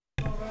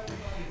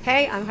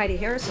Hey, I'm Heidi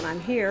Harrison. I'm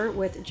here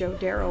with Joe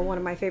Darrow, one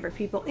of my favorite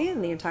people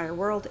in the entire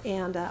world.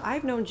 And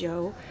I've known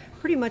Joe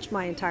pretty much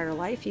my entire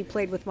life. He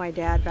played with my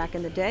dad back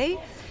in the day.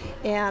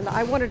 And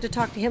I wanted to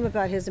talk to him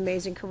about his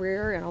amazing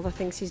career and all the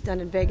things he's done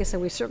in Vegas.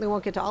 And we certainly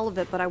won't get to all of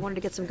it, but I wanted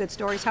to get some good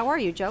stories. How are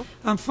you, Joe?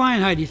 I'm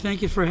fine, Heidi.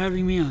 Thank you for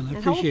having me on. I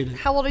appreciate it.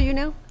 How old are you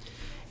now?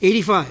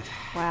 85.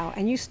 Wow.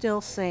 And you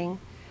still sing.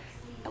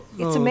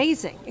 It's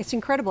amazing. It's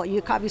incredible.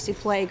 You obviously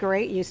play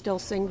great. You still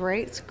sing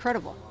great. It's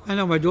incredible. I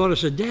know my daughter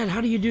said, Dad,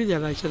 how do you do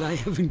that? I said, I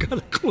haven't got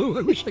a clue.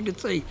 I wish I could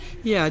say,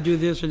 yeah, I do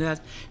this and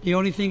that. The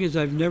only thing is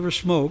I've never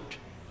smoked.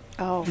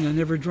 Oh. And I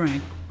never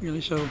drank,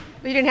 really, so.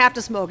 But you didn't have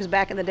to smoke, because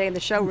back in the day in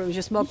the showrooms,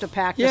 you smoked a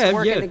pack just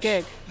working the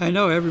gig. I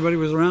know, everybody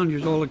was around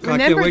you, all the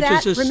cocktail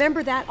waitresses.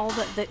 Remember that, all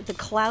the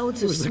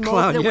clouds of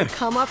smoke that would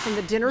come up from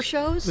the dinner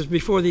shows? It was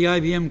before the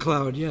IBM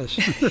cloud, yes.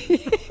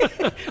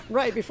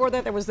 Right, before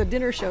that there was the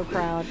dinner show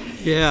crowd.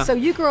 Yeah. So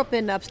you grew up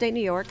in upstate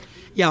New York.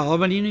 Yeah,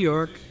 Albany, New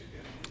York.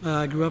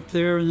 I grew up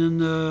there, and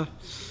then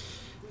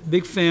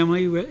big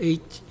family,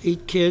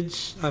 eight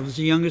kids. I was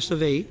the youngest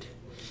of 8.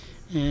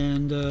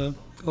 And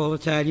all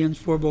Italians,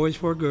 4 boys,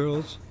 4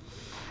 girls.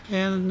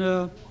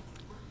 And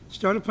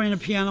started playing the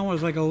piano when I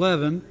was like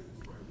 11.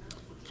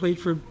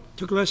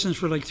 Took lessons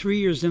for like 3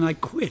 years, then I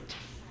quit.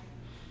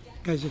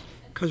 Guys said,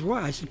 because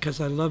why? I said,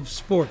 because I love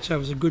sports. I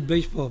was a good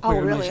baseball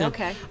player. Oh, really? And I said,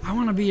 okay. I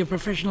want to be a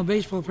professional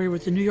baseball player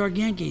with the New York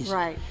Yankees.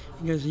 Right.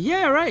 He goes,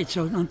 yeah, right.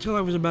 So until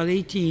I was about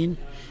 18,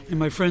 and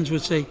my friends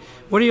would say,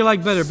 what do you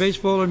like better,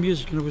 baseball or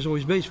music? And it was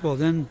always baseball.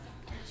 Then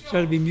it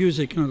started to be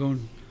music, and I'm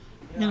going,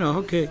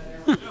 okay.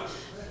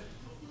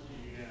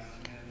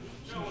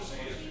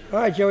 All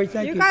right, Joey,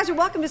 thank you. You guys are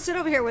welcome to sit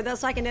over here with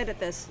us. I can edit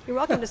this. You're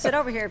welcome to sit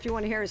over here if you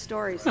want to hear his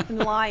stories in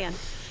the Lion.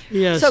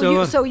 Yeah.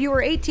 So you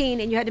were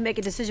 18 and you had to make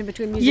a decision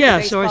between music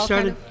and baseball.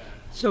 Yeah,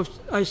 so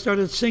I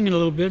started singing a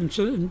little bit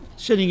and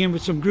sitting in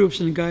with some groups,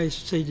 and the guys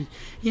said,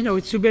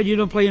 it's too bad you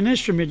don't play an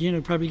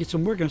instrument. Probably get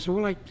some work. And I said,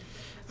 well,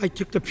 I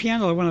took the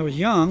piano when I was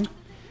young.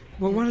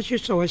 Well, why don't you?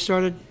 So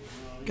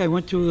I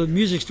went to the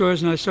music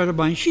stores and I started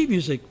buying sheet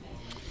music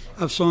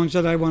of songs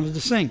that I wanted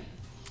to sing.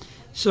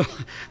 So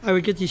I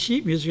would get these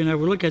sheet music and I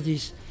would look at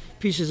these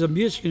pieces of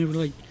music, and it would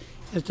like,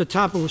 at the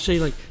top it would say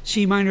like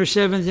C minor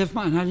 7th, F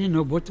minor, and I didn't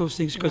know what those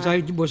things, because I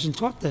wasn't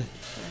taught that.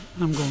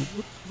 And I'm going,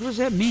 what does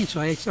that mean? So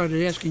I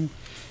started asking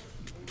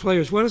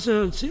players, what is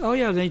it? Oh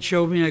yeah, they'd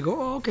show me, and I go,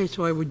 oh okay.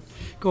 So I would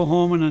go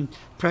home and then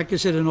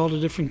practice it in all the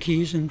different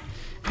keys, and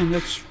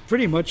that's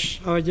pretty much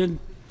how I did.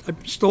 I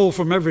stole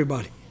from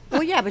everybody.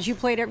 Well, yeah, but you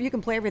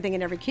can play everything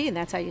in every key, and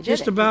that's how you did it.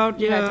 Just about,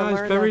 yeah. I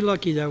was very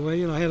lucky that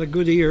way. I had a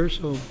good ear,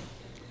 so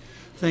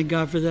thank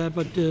God for that.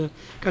 But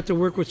got to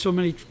work with so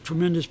many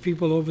tremendous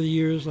people over the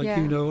years, like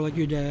like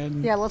your dad.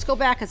 Yeah, let's go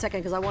back a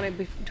second, because I wanted,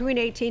 between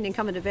 18 and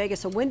coming to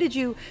Vegas. So when did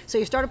you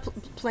started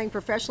playing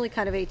professionally,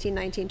 kind of 18,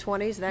 19,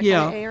 20s, that kind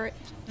of era?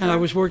 And I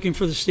was working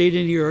for the state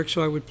of New York,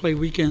 so I would play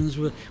weekends.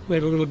 We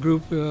had a little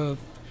group with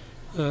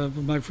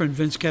my friend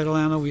Vince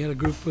Catalano. We had a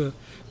group of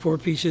 4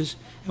 pieces,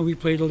 and we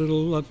played a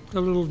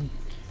little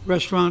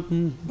restaurant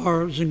and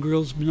bars and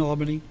grills in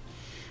Albany.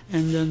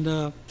 And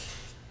then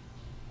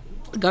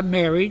got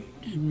married,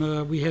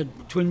 and we had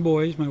twin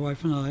boys, my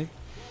wife and I.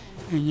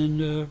 And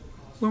then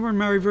we weren't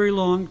married very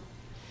long.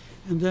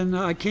 And then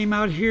I came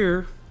out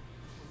here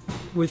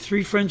with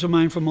 3 friends of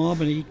mine from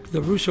Albany,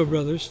 the Russo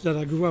brothers that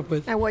I grew up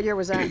with. And what year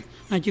was that?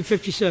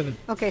 1957.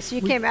 Okay, so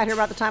you came out here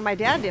about the time my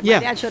dad did. Yeah.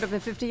 My dad showed up in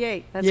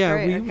 58. That's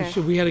great.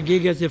 So we had a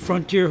gig at the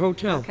Frontier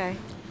Hotel. Okay.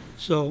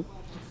 So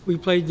we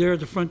played there at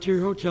the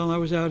Frontier Hotel, and I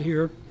was out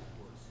here.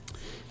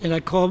 And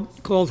I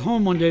called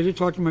home one day to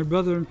talk to my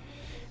brother,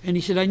 and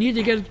he said,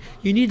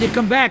 you need to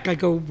come back. I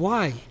go,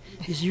 why?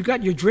 He said, you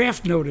got your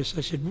draft notice.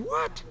 I said,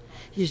 what?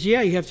 He said,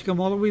 yeah, you have to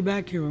come all the way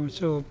back here. And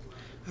so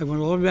I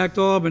went all the way back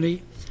to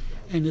Albany,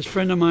 and this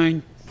friend of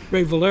mine,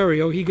 Ray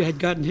Valerio, he had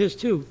gotten his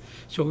too.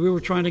 So we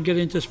were trying to get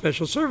into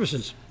special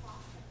services.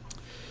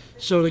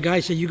 So the guy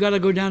said, you got to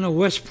go down to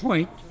West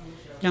Point,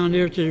 down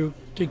there to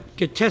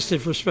get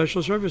tested for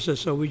special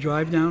services. So we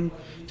drive down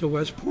to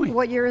West Point.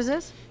 What year is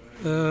this?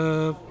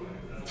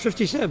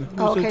 57.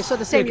 Oh, okay, so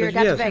the same year you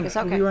got to Vegas.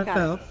 Okay, we went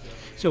out.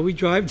 So we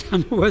drive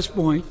down to West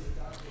Point,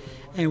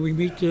 and we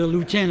meet the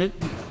lieutenant.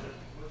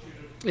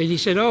 And he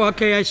said, oh,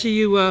 okay, I see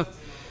you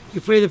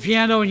you play the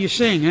piano and you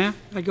sing, huh?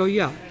 I go,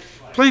 yeah.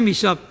 Play me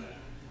something.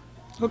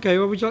 Okay,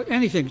 what would you like?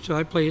 Anything. So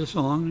I played a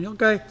song.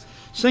 Okay,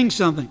 sing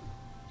something.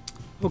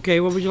 Okay,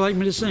 what would you like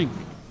me to sing?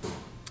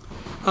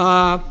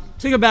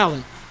 Sing a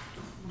ballad.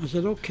 I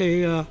said,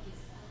 okay,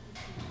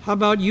 how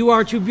about You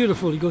Are Too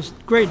Beautiful? He goes,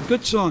 great,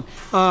 good song.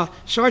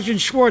 Sergeant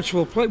Schwartz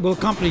will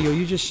accompany you.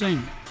 You just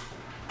sing.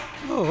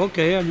 Oh,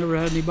 okay. I've never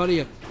had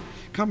anybody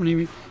accompany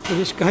me. So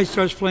this guy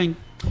starts playing.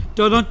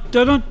 Dun dun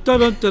dun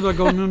dun dun. I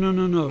go,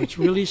 no. It's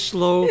really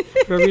slow,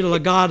 very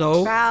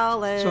legato.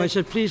 Ballad. So I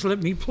said, please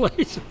let me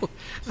play. So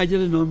I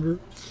did a number,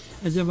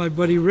 and then my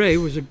buddy Ray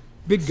was a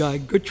big guy,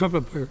 good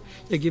trumpet player.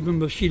 They give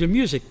him a sheet of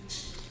music.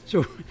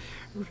 So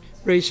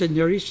Ray said,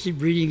 there he's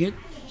reading it.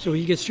 So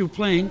he gets through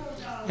playing,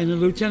 and the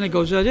lieutenant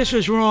goes, this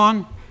is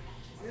wrong,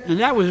 and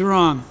that was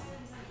wrong.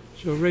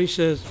 So Ray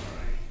says,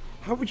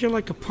 how would you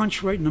like a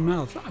punch right in the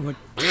mouth? I went,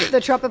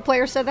 The trumpet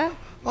player said that?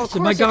 Oh, I of said,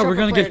 my course the God, we're trumpet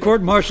going to player get did.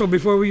 court-martialed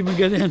before we even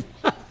get in.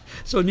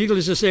 So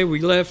needless to say, we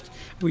left.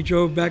 We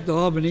drove back to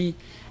Albany,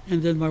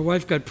 and then my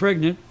wife got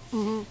pregnant,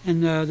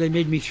 and they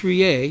made me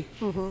 3A.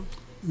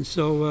 And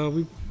so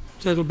we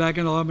settled back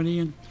in Albany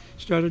and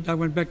started. I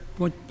went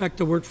back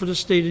to work for the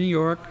state of New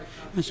York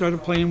and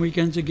started playing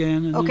weekends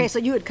again. And Okay, then, so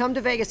you had come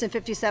to Vegas in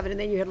 '57, and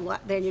then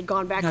then you'd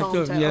gone back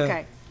home to. yeah.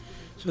 Okay.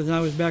 So then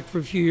I was back for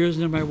a few years,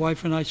 and then my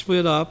wife and I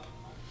split up.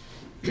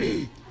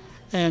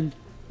 And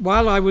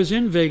while I was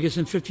in Vegas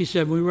in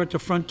 '57, we were at the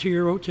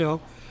Frontier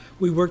Hotel.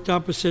 We worked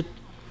opposite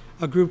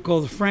a group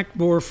called the Frank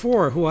Moore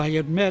Four, who I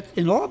had met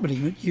in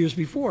Albany years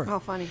before. Oh,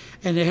 funny.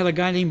 And they had a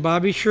guy named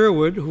Bobby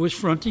Sherwood who was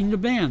fronting the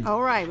band.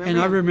 Oh, right. And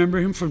I him. remember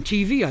him from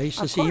TV. I used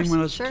to Of see him course, when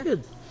I was sure. a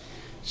kid.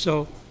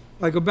 So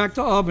I go back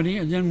to Albany,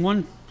 and then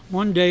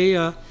one day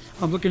I'm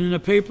looking in the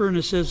paper, and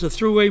it says the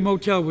Thruway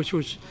Motel, which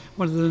was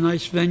one of the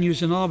nice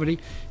venues in Albany.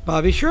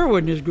 Bobby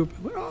Sherwood and his group.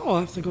 I went, oh, I'll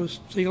have to go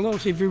say hello,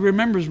 see if he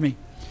remembers me.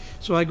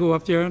 So I go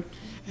up there,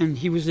 and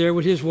he was there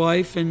with his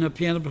wife and a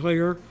piano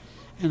player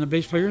and a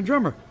bass player and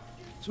drummer.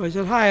 So I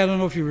said, hi, I don't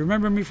know if you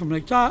remember me from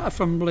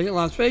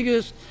Las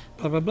Vegas,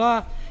 blah, blah,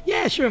 blah.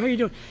 Yeah, sure, how you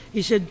doing?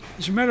 He said,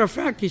 as a matter of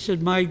fact, he said,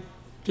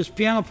 this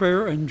piano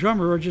player and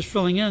drummer are just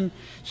filling in,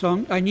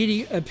 so I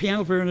need a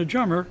piano player and a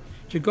drummer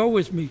to go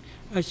with me.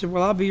 I said,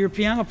 well, I'll be your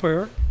piano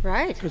player,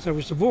 Right. because I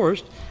was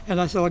divorced, and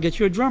I said, I'll get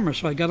you a drummer.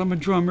 So I got him a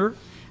drummer,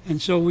 and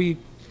so we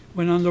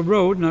went on the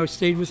road, and I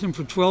stayed with him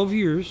for 12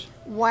 years.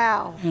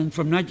 Wow. And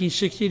from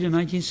 1960 to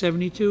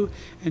 1972,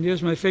 and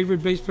there's my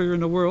favorite bass player in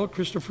the world,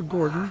 Christopher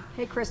Gordon.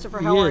 Hey,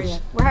 Christopher, how are you?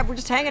 Yes. We're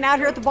just hanging out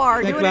here at the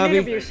bar Thanks, doing an Bobby.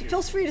 interview.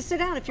 Feel free to sit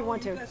down if you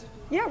want to.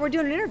 Yeah, we're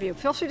doing an interview.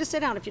 Feel free to sit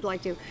down if you'd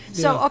like to.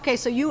 So, Yeah. okay,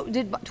 so you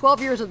did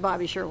 12 years with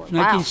Bobby Sherwood. Wow.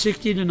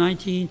 1960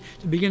 to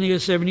the beginning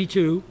of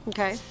 72.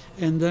 Okay.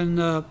 And then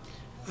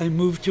I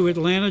moved to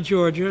Atlanta,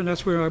 Georgia, and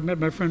that's where I met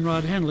my friend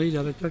Rod Henley.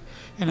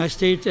 And I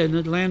stayed in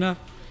Atlanta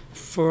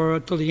till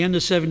the end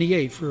of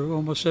 78 for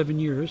almost 7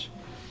 years.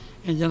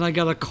 And then I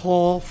got a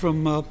call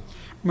from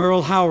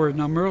Merle Howard.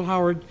 Now, Merle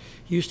Howard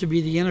used to be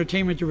the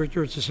entertainment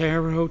director at the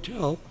Sahara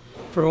Hotel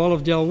for all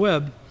of Del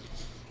Webb.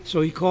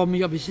 So he called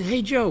me up. He said,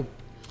 hey, Joe,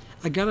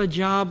 I got a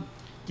job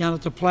down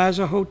at the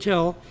Plaza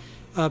Hotel.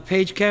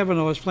 Paige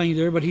Cavanaugh is playing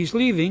there, but he's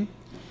leaving.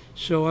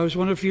 So I was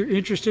wondering if you're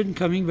interested in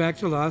coming back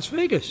to Las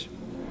Vegas.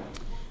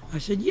 I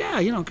said,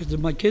 yeah, because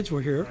my kids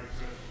were here.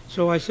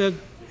 So I said,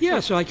 yeah.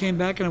 So I came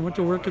back and I went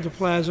to work at the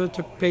Plaza,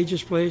 took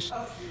Paige's place,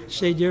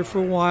 stayed there for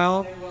a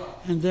while,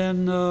 and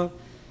then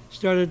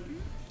started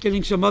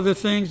getting some other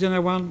things. Then I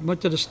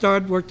went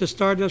to worked the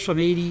Stardust from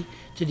 80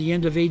 to the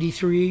end of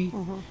 83,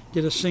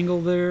 did a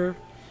single there,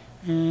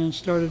 and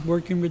started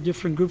working with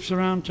different groups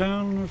around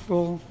town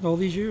for all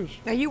these years.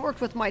 Now, you worked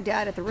with my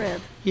dad at the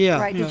Riv. Yeah,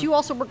 Right. yeah. Did you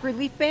also work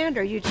Relief Band,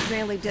 or you just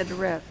mainly did the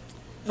Riv?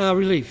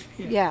 Relief.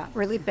 Yeah,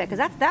 Relief Band,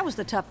 because that was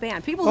the tough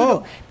band. People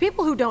Oh.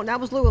 who don't,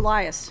 that was Lou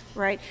Elias,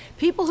 right?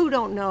 People who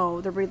don't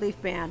know the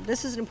Relief Band,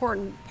 this is an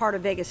important part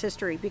of Vegas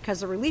history,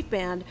 because the Relief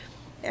Band,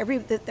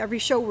 every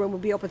showroom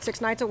would be open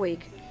 6 nights a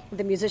week.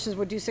 The musicians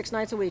would do 6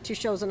 nights a week, 2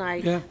 shows a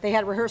night. Yeah. They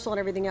had rehearsal and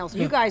everything else.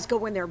 You Yeah. guys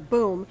go in there,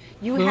 boom.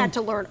 You Boom. had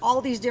to learn all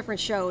these different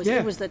shows. Yeah,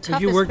 It was the 'cause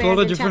toughest you worked band all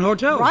the in different town.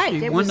 hotels. Right.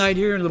 You- It one was, night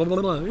here and blah,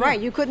 blah, blah. Yeah. right.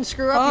 You couldn't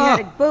screw up.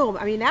 You had to, boom.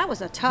 I mean, that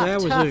was a tough,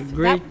 That was tough. a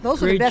great- those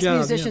were the great best job, yeah.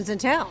 musicians in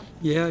town.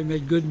 Yeah, I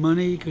made good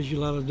money because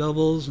you had a lot of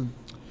doubles, and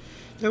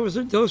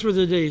those were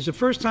the days. The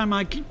first time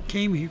I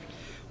came here,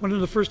 one of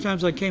the first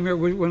times I came here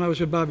when I was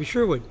with Bobby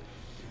Sherwood,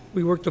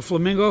 we worked the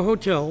Flamingo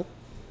Hotel,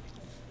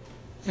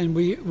 and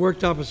we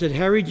worked opposite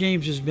Harry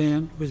James's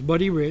band with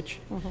Buddy Rich,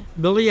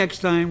 Billy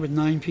Eckstein with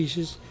 9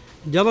 pieces,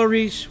 Della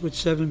Reese with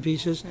 7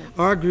 pieces,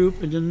 our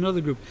group, and then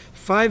another group.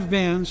 5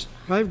 bands,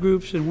 5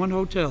 groups in one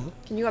hotel.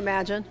 Can you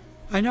imagine?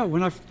 I know,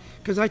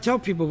 because I tell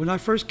people, when I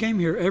first came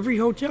here, every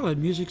hotel had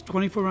music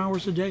 24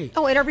 hours a day.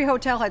 Oh, and every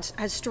hotel has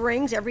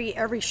strings.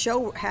 Every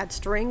show had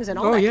strings and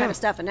all Oh, that yeah. kind of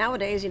stuff. And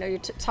nowadays,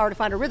 it's hard to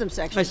find a rhythm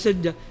section. I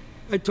said,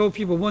 I told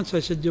people once, I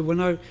said,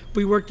 when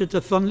we worked at the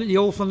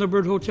old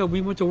Thunderbird Hotel,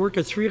 we went to work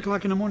at 3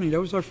 o'clock in the morning. That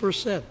was our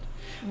first set.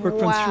 Worked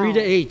from 3 to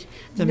 8.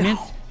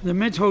 The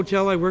Mint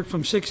Hotel, I worked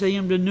from 6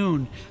 a.m. to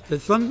noon.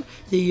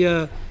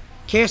 The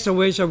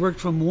Castaways, I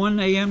worked from 1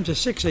 a.m. to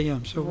 6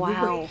 a.m. So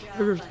Wow.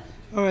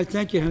 All right,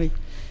 thank you, honey.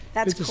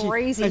 That's Good to see you.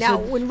 crazy. I Now,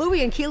 said- when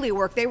Louie and Keeley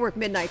worked, they worked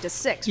midnight to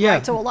 6, Yeah.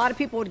 right? So a lot of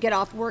people would get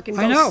off work and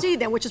I go know. see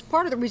them, which is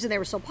part of the reason they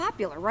were so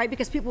popular, right?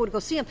 Because people would go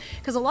see them.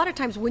 Because a lot of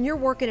times when you're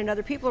working and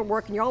other people are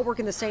working, you're all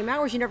working the same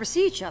hours, you never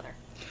see each other.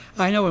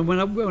 I know, and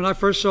when I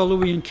first saw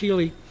Louie and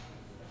Keeley,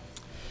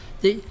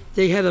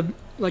 they had a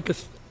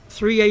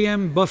 3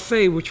 a.m.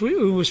 buffet, which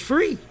was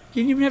free.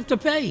 You didn't even have to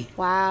pay.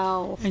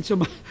 Wow. And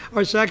so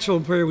our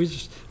saxophone player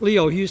was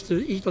Leo. He used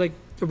to eat like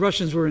the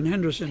Russians were in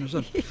Henderson or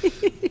something.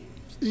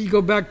 He'd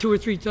go back 2 or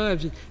 3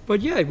 times.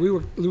 But yeah, we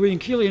were Louie and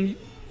Keeley, and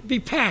it'd be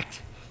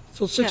packed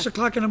till 6 Yeah.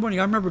 o'clock in the morning.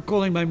 I remember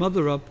calling my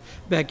mother up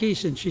back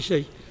east, and she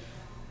said,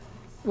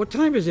 "What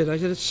time is it?" I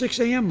said, "It's 6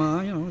 a.m.,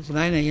 Ma. It's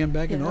 9 a.m.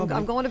 back in I'm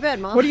Albany." going to bed,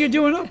 Mom. "What are you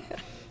doing up?"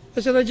 I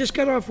said, "I just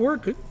got off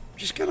work."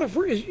 just got off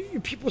work. Is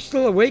people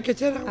still awake at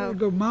that hour? Oh. I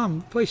go, Mom,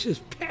 the place is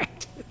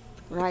packed.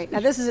 Right. Now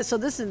this is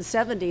in the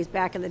 70s,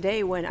 back in the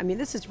day when, I mean,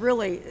 these are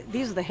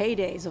the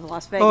heydays of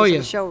Las Vegas Oh, and yeah.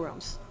 the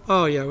showrooms.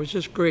 Oh, yeah, it was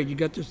just great. You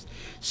got to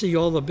see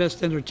all the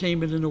best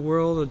entertainment in the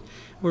world. And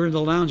we're in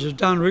the lounges.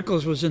 Don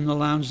Rickles was in the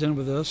lounge then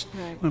with us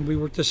Right. when we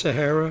worked the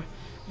Sahara.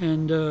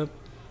 And,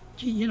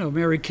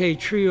 Mary Kay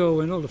Trio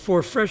and all the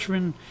Four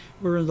Freshmen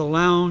were in the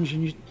lounge.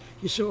 And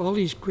you saw all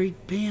these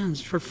great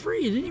bands for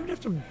free. You didn't even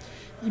have to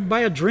buy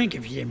a drink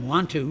if you didn't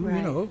want to,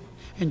 Right.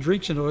 And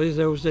drinks in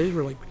those days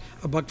were like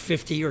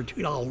 $1.50 or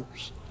 $2.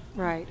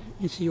 Right.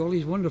 You see all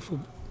these wonderful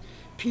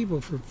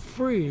people for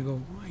free. You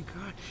go, my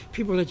God.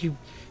 People that you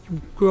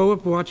grow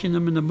up watching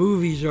them in the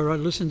movies or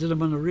listen to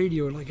them on the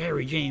radio, like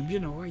Harry James.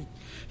 I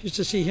used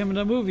to see him in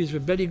the movies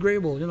with Betty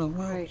Grable. Wow.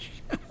 Right.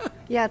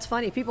 Yeah, it's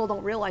funny. People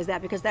don't realize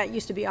that because that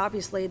used to be,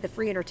 obviously, the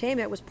free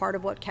entertainment was part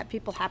of what kept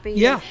people happy.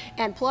 Yeah.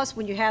 And plus,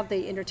 when you have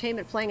the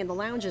entertainment playing in the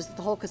lounges that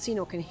the whole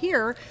casino can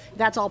hear,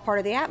 that's all part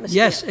of the atmosphere.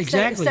 Yes,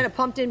 exactly. Instead of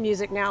pumped in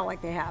music now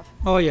like they have.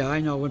 Oh, yeah,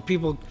 I know. When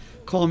people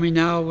call me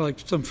now, like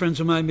some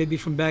friends of mine, maybe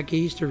from back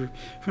east or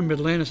from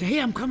Atlanta, say, hey,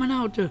 I'm coming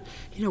out to,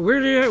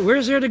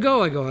 where's there to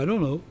go? I go, I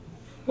don't know.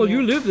 Well,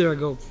 you live there. I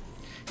go,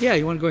 yeah,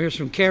 you want to go hear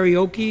some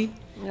karaoke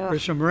or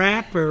some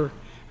rap or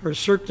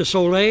Cirque du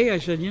Soleil? I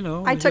said,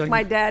 I took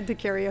my dad to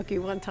karaoke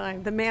one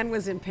time. The man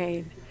was in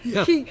pain.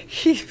 Yeah.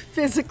 He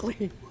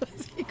physically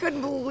he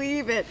couldn't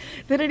believe it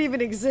that it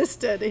even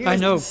existed. He was I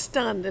know.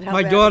 stunned at how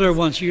My bad daughter it was.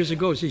 once years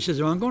ago, she says,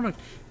 well, I'm going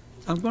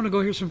to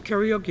go hear some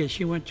karaoke.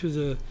 She went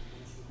to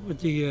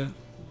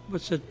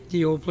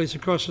the old place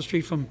across the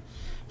street from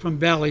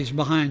Bally's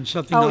behind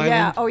something Oh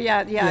Island.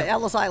 yeah,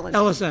 Ellis Island.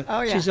 Ellis Island.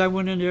 Oh yeah. She said, I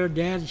went in there,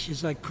 Dad. She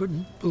says, I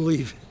couldn't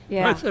believe it.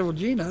 Yeah. I said, well,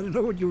 Gina, I don't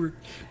know what you were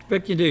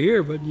expecting to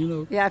hear, but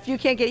Yeah, if you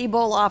can't get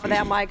Ebola off of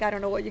that mic, I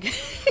don't know what you can.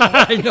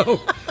 I know.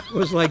 It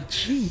was like,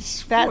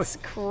 geez. That's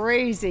boy.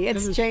 crazy.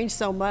 It's changed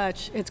so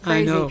much. It's I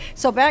crazy. know.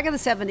 So back in the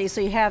 70s,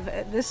 so you have,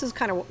 this is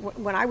kind of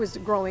when I was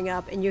growing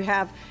up, and you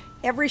have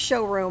every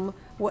showroom,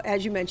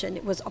 as you mentioned,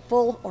 it was a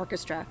full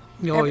orchestra.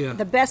 Oh, yeah.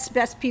 The best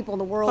people in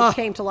the world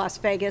came to Las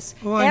Vegas.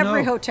 Oh, I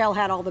Every know. hotel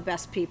had all the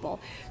best people.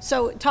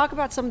 So talk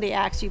about some of the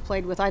acts you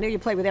played with. I know you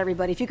played with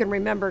everybody. If you can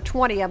remember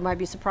 20 of them, I'd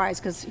be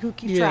surprised, because who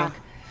keeps track?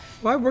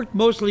 Well, I worked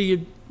mostly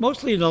in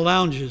the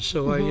lounges,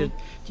 so I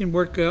didn't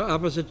work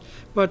opposite.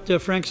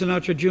 But Frank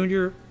Sinatra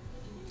Jr.,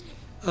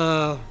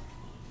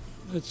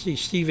 let's see,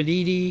 Stephen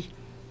Eady.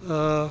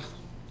 But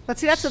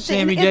see, that's the thing.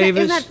 Sammy Isn't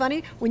Davis. that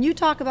funny? When you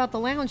talk about the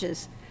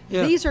lounges,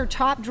 Yeah. these are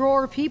top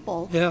drawer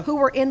people Yeah. who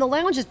were in the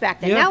lounges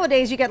back then. Yeah.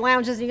 Nowadays, you get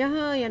lounges and you go,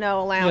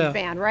 a lounge Yeah.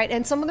 band, right?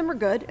 And some of them are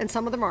good and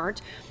some of them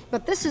aren't.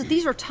 But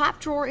these are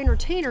top drawer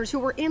entertainers who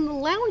were in the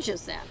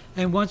lounges then.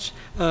 And once,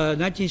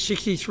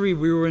 1963,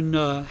 we were in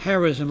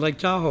Harrah's in Lake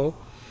Tahoe,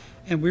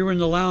 and we were in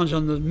the lounge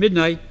on the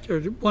midnight, or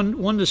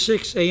 1 to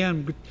 6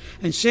 a.m.,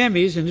 and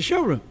Sammy's in the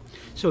showroom.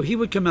 So he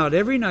would come out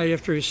every night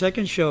after his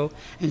second show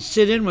and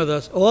sit in with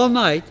us all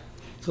night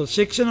till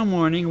 6 in the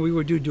morning. We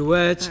would do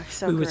duets. Oh,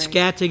 so we would great.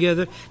 scat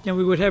together. Then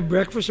we would have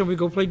breakfast and we'd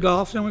go play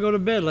golf. Then we go to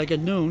bed like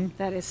at noon.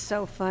 That is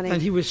so funny.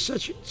 And he was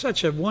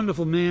such a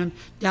wonderful man,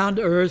 down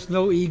to earth,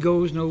 no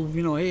egos, no,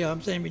 hey,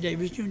 I'm Sammy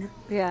Davis Jr.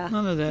 Yeah.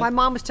 None of that. My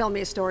mom was telling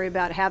me a story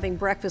about having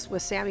breakfast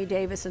with Sammy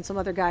Davis and some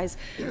other guys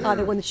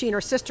that when she and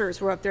her sisters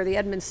were up there, the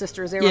Edmonds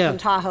sisters, they were Yeah. from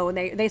Tahoe, and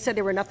they said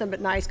they were nothing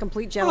but nice,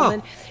 complete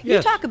gentlemen. You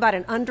yes. talk about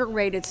an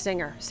underrated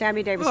singer,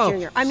 Sammy Davis Oh,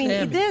 Jr. I mean,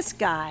 Sammy. this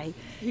guy,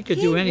 He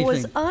could do anything.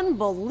 was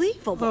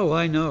unbelievable. Oh,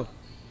 I know.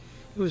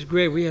 It was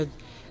great. We had,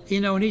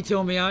 and he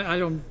told me, I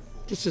don't,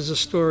 this is a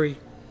story.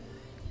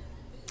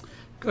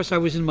 Of course, I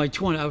was in my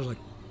 20s. I was like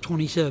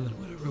 27,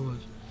 whatever it was.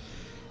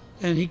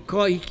 And he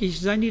called, he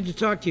says, I need to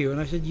talk to you. And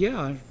I said,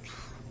 yeah.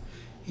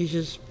 He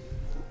says,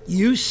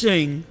 you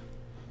sing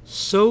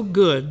so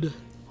good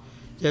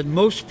that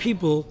most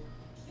people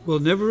will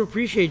never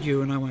appreciate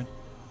you. And I went,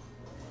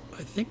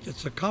 I think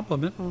that's a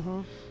compliment.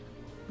 Mm-hmm.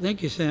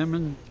 Thank you, Sam.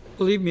 And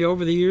believe me,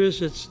 over the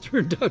years, it's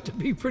turned out to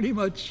be pretty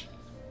much,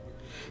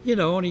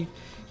 and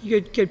you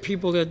get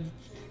people that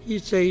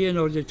you'd say,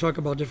 they talk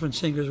about different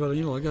singers. Well,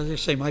 like I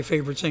say, my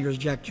favorite singer is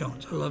Jack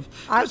Jones. I love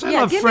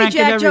give Frank me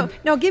Jack and Jones.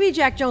 No, give me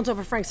Jack Jones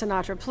over Frank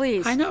Sinatra,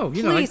 please. I know,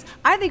 please.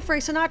 I think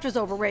Frank Sinatra's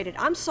overrated.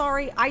 I'm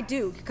sorry, I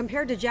do.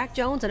 Compared to Jack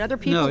Jones and other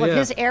people No, of yeah.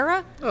 his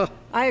era, Oh.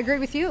 I agree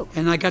with you.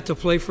 And I got to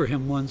play for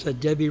him once at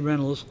Debbie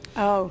Reynolds.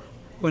 Oh,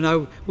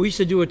 When we used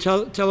to do a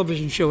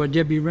television show at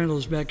Debbie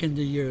Reynolds back in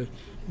the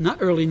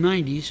early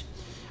 90s.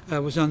 It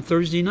was on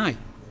Thursday night.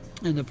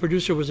 And the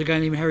producer was a guy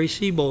named Harry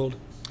Siebold.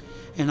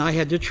 And I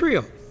had the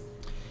trio.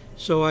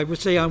 So I would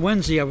say on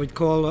Wednesday, I would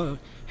call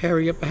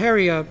Harry up.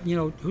 Harry,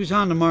 who's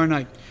on tomorrow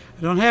night?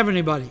 I don't have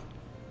anybody.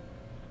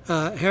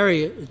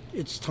 Harry,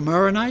 it's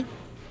tomorrow night?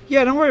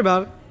 Yeah, don't worry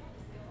about it.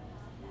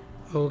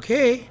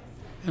 Okay.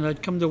 And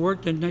I'd come to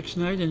work the next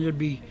night, and there'd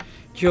be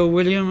Joe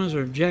Williams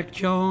or Jack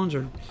Jones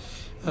or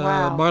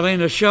Wow.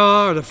 Marlena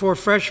Shaw or the Four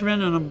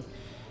Freshmen. And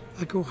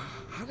I go,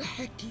 how the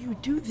heck do you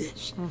do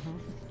this?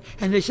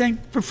 And they sang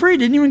for free,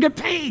 didn't even get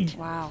paid.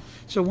 wow.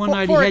 So one For,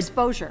 night for he had...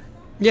 exposure.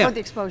 Yeah. For the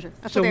exposure.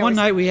 That's So what they one always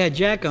night we had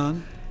Jack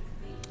on,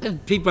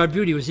 And Pete Bob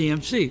Beauty was the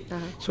MC.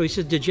 So he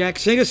said, did Jack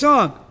sing a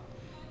song?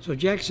 So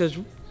Jack says,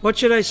 what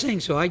should I sing?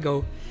 So I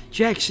go,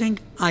 Jack, sing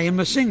I Am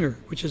a Singer,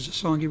 which is a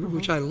song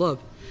which I love.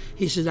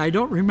 He said, I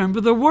don't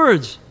remember the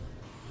words.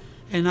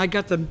 And I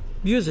got the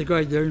music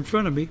right there in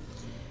front of me.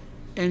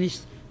 And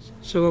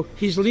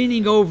he's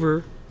leaning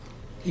over.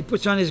 He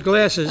puts on his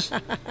glasses,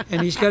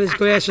 and he's got his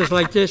glasses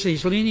like this. And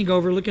he's leaning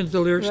over, looking at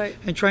the lyrics,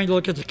 and trying to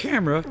look at the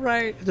camera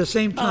at the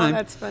same time. Oh,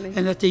 that's funny.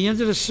 And at the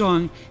end of the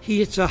song, he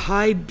hits a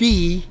high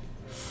B,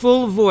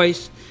 full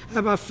voice. I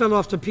about fell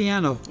off the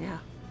piano. Yeah.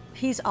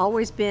 He's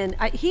always been.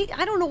 I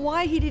don't know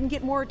why he didn't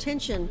get more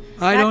attention.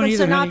 I don't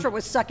either. Sinatra honey.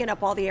 was sucking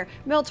up all the air.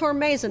 Mel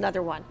Torme's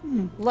another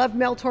one. Love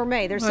Mel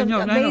Torme. There's some know.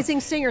 amazing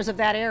singers of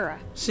that era.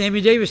 Sammy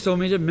Davis told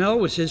me that Mel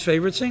was his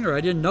favorite singer. I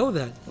didn't know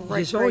that.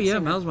 He said, "Oh yeah,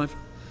 singer. Mel's my."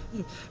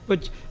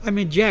 But I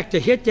mean, Jack, to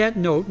hit that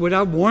note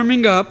without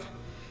warming up,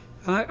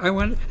 I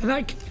went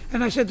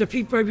and I said to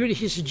Pete Bob Beauty,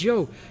 he said,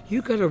 Joe,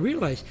 you got to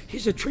realize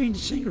he's a trained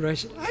singer. I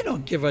said, I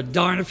don't give a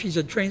darn if he's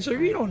a trained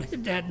singer. You don't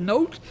hit that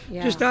note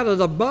just out of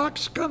the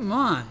box. Come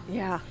on.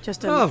 Yeah,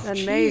 just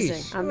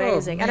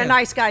amazing. And a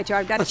nice guy too.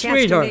 I've got a chance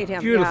sweetheart, to meet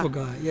him. Beautiful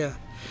guy.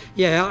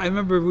 Yeah. I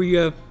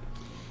remember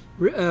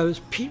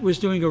Pete was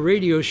doing a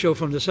radio show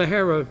from the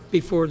Sahara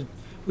before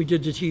we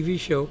did the TV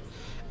show,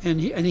 and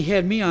he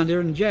had me on there,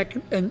 and Jack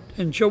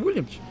and Joe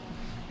Williams.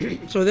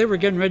 So they were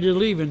getting ready to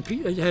leave, and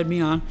Pete had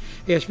me on,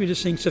 asked me to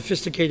sing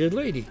Sophisticated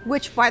Lady.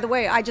 Which, by the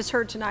way, I just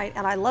heard tonight,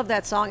 and I love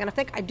that song, and I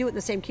think I do it in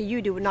the same key you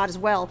do, but not as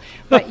well.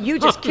 But you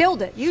just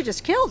killed it. You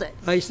just killed it.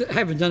 I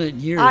haven't done it in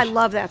years. I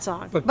love that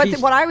song. But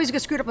what I always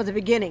get screwed up at the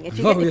beginning. If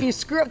you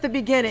screw up the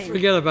beginning,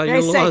 forget about it,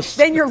 you're lost.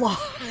 Then you're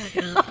lost.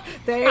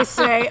 They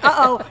say,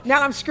 uh-oh,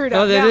 now I'm screwed up.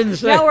 No, they didn't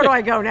say. Now where do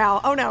I go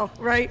now? Oh, no,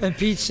 right? And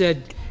Pete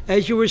said,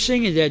 as you were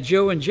singing that,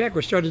 Joe and Jack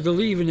were started to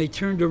leave, and they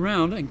turned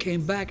around and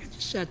came back and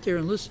just sat there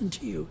and listened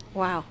to you.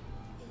 Wow.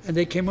 And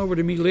they came over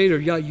to me later.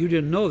 Yeah, you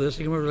didn't know this.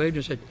 They came over later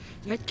and said,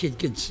 that kid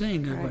can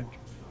sing. I went,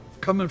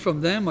 coming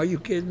from them? Are you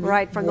kidding me?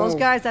 Right, from those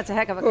guys, that's a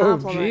heck of a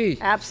compliment. Oh, gee.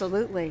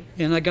 Absolutely.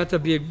 And I got to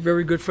be a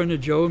very good friend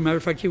of Joe. As a matter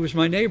of fact, he was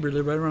my neighbor,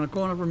 lived right around the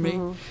corner from me.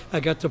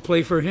 I got to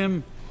play for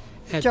him.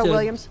 At, Joe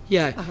Williams?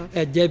 Yeah,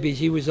 at Debbie's.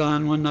 He was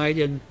on one night,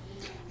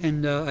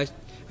 and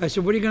I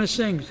said, what are you going to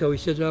sing? So he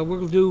said,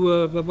 we'll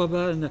do blah, blah,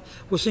 blah, and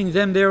we'll sing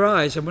Them, Their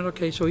Eyes. I went,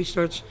 okay. So he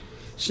starts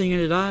singing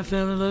it, I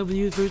fell in love with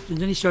you first, and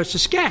then he starts to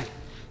scat.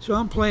 So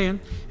I'm playing,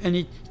 and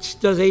he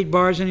does 8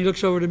 bars, and he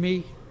looks over to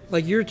me,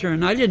 like your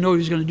turn. I didn't know he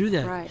was going to do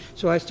that. Right.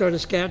 So I started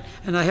scat,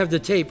 and I have the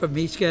tape of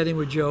me scatting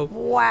with Joe.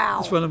 Wow.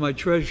 It's one of my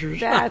treasures.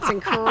 That's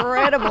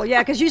incredible.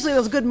 Yeah, because usually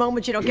those good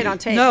moments you don't get on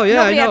tape. No, yeah,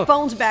 Nobody I know. had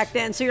phones back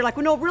then, so you're like,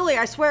 well, no, really,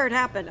 I swear it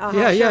happened.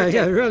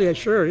 Really,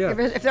 sure, yeah.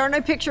 If there are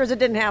no pictures, it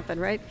didn't happen,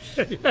 right?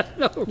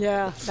 No.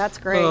 Yeah, that's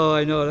great. Oh,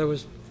 I know. That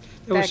was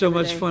so in the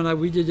much day. fun.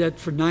 We did that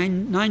for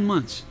nine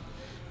months.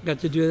 Got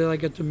to do that. I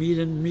got to meet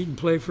and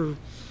play for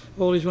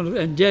all these wonderful.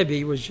 And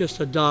Debbie was just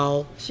a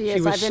doll. She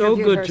is. was I've so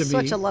interviewed good her. to me.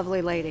 Such a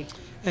lovely lady.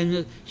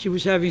 And she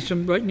was having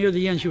right near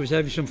the end, she was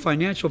having some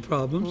financial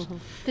problems.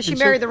 Because she And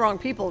married the wrong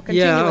people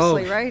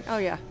continuously, right? Oh,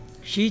 yeah.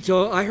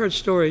 I heard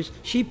stories.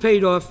 She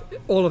paid off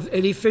all of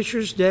Eddie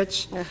Fisher's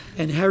debts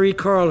and Harry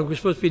Carl, who was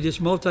supposed to be this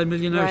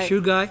multimillionaire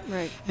shoe guy.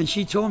 Right. And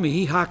she told me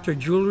he hocked her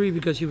jewelry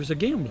because he was a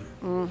gambler.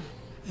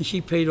 And she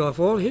paid off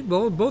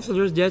both of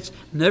those debts,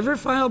 never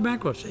filed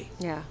bankruptcy.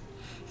 Yeah.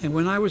 And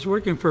when I was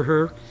working for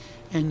her,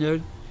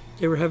 and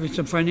they were having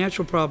some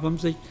financial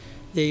problems,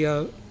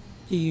 the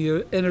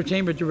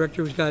entertainment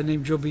director was a guy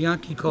named Joe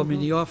Bianchi, called me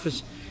in the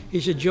office. He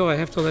said, Joe, I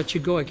have to let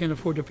you go. I can't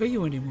afford to pay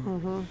you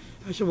anymore.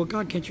 I said, well,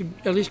 God, can't you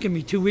at least give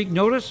me 2-week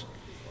notice?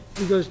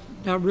 He goes,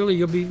 not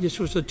really. This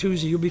was a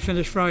Tuesday. You'll be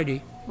finished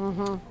Friday.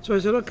 So I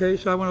said, okay.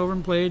 So I went over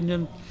and played, and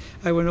then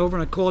I went over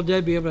and I called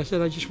Debbie up. I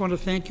said, I just want to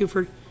thank you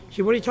for. She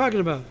said, what are you talking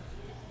about?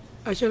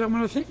 I said, I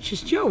want to thank. She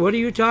said, Joe, what are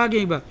you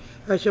talking about?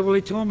 I said, well,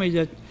 he told me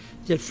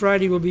that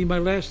Friday will be my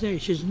last day.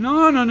 She says,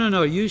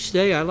 no. You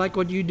stay. I like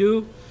what you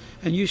do.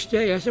 And you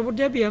stay. I said, well,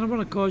 Debbie, I don't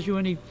want to cause you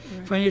any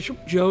financial.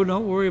 Joe,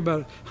 don't worry about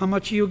it. How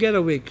much do you get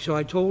a week? So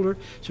I told her.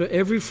 So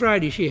every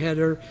Friday she had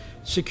her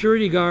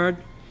security guard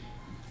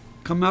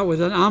come out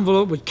with an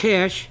envelope with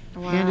cash,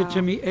 hand it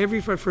to me every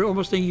Friday for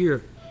almost a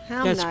year.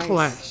 That's nice.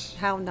 Class.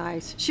 How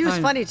nice. She was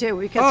funny, too.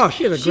 Because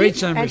she had a great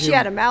sense of And she humor.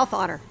 had a mouth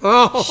on her.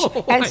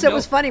 Oh, And I so it know.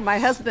 was funny. My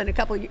husband, a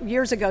couple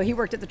years ago, he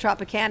worked at the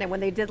Tropicana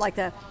when they did like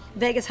the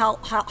Vegas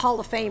Hall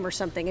of Fame or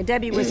something, and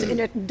Debbie was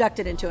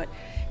inducted into it.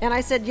 And I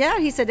said, yeah.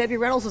 He said, Debbie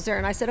Reynolds was there.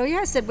 And I said, oh, yeah.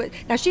 I said, but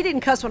now she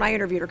didn't cuss when I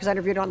interviewed her because I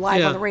interviewed her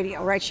live on the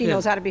radio, right? She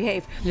knows how to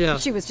behave. Yeah.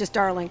 She was just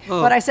darling.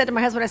 Oh. But I said to my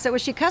husband, I said,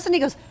 was she cussing? He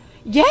goes,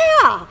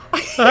 yeah.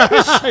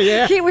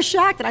 Yeah. He was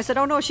shocked. And I said,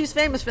 oh, no, she's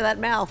famous for that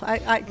mouth.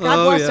 God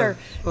Oh, bless yeah. her.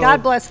 Oh.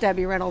 God bless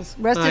Debbie Reynolds.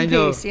 Rest I in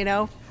know. peace, you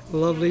know.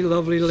 Lovely,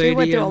 lovely lady. She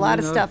went through a and, lot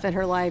you of know, stuff in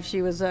her life.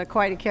 She was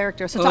quite a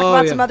character. So talk Oh,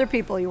 about yeah. some other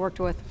people you worked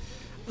with.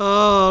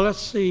 Oh,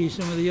 let's see.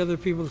 Some of the other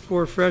people, the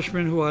 4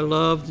 freshmen who I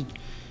loved,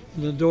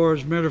 the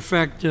Doors. Matter of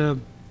fact,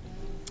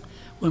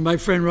 when my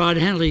friend Rod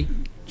Henley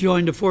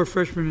joined the 4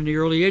 freshmen in the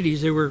early 80s,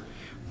 they were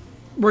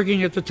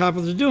working at the top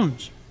of the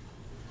dunes.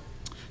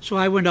 So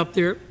I went up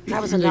there.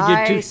 That was a and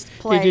nice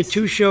They did place.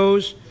 2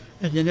 shows,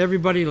 and then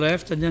everybody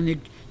left, and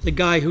then the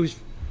guy whose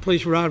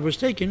place Rod was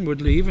taking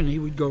would leave, and he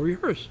would go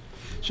rehearse.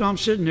 So I'm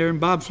sitting there, and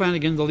Bob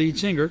Flanagan, the lead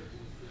singer,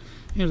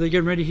 they're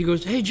getting ready. He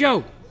goes, "Hey,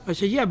 Joe." I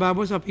said, "Yeah, Bob,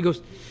 what's up?" He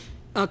goes,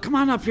 "Come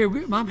on up here.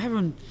 I'm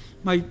having,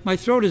 my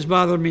throat is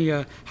bothering me.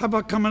 How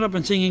about coming up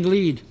and singing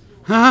lead?"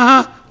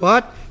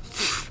 What?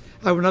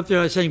 I went up there,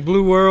 I sang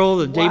Blue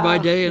World and Day by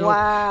Wow. Day. And all.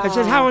 I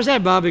said, "How was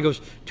that, Bob?" He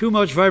goes, "Too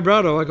much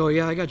vibrato." I go,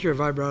 "Yeah, I got your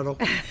vibrato."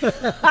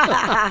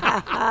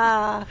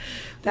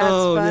 That's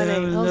funny.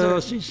 Yeah,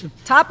 Those are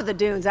top of the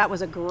dunes. That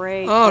was a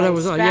great that place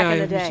was back yeah. in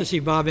the I day. used to see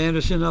Bob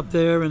Anderson up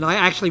there, and I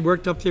actually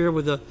worked up there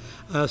with a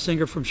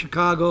singer from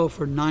Chicago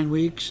for 9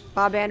 weeks.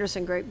 Bob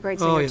Anderson, great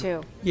singer yeah.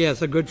 too. Yeah,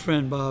 it's a good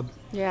friend, Bob.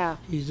 Yeah.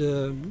 He's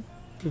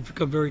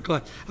become very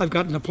close. I've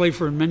gotten to play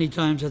for him many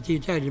times at the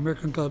Italian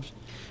American clubs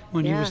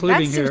when he Yeah, was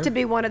living that here. seems to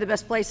be one of the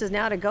best places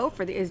now to go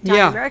for the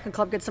Italian American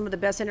Club. Gets some of the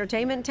best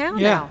entertainment in town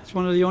Yeah, now. it's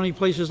one of the only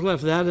places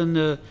left. That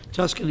and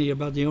Tuscany,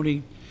 about the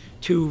only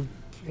 2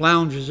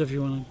 lounges, if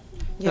you want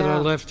to, that Yeah.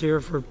 are left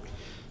here for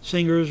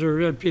singers, or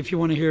if you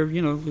want to hear,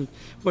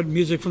 what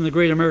music from the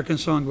Great American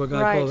Songbook,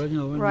 I call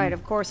it. Right,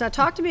 of course. Now,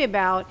 talk to me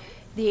about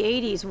the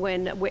 80s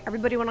when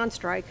everybody went on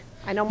strike.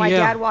 I know my Yeah.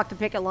 dad walked the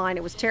picket line.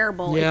 It was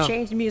terrible. Yeah. It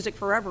changed music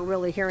forever,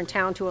 really, here in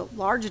town to a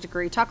large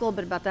degree. Talk a little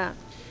bit about that.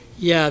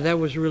 Yeah, that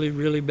was really,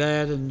 really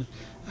bad, and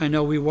I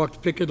know we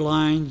walked picket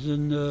lines,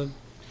 and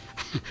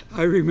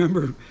I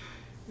remember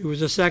it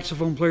was a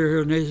saxophone player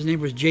here, and his name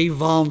was Jay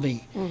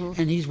Volney,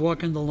 and he's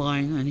walking the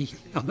line, and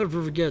I'll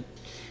never forget,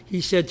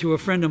 he said to a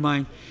friend of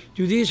mine,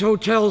 "Do these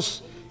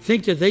hotels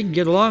think that they can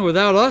get along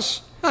without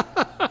us?"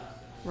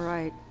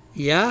 Right.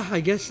 Yeah,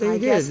 I guess they I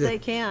did. guess they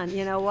can.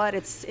 You know what?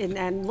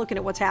 And looking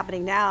at what's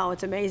happening now,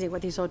 it's amazing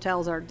what these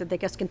hotels are. Did they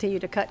just continue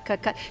to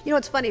cut? You know,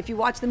 it's funny if you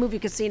watch the movie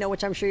Casino,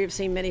 which I'm sure you've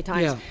seen many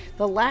times. Yeah.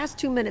 The last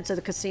 2 minutes of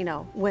the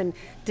Casino, when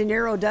De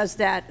Niro does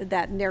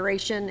that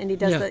narration, and he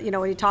does Yeah.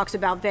 and he talks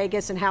about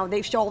Vegas and how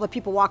they show all the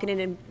people walking in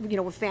and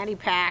with fanny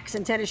packs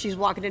and tennis shoes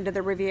walking into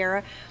the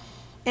Riviera.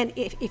 And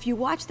if you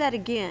watch that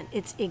again,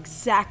 it's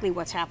exactly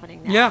what's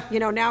happening now.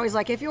 Yeah. Now he's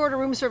like, if you order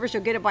room service,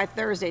 you'll get it by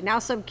Thursday. Now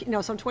some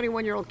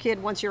 21-year-old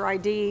kid wants your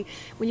ID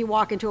when you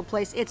walk into a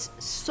place. It's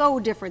so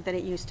different than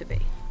it used to be.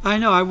 I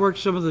know. I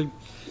worked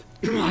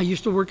I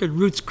used to work at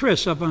Ruth's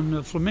Chris up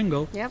on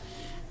Flamingo. Yep.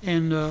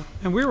 And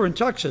we were in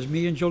tuxes,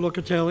 me and Joe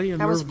Locatelli and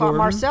That was Merv Gordon.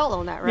 Marcel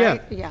on that,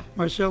 right? Yeah.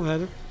 Marcel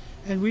had it.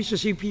 And we used to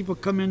see people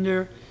come in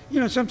there.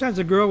 Sometimes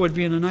a girl would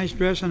be in a nice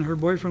dress and her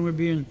boyfriend would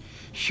be in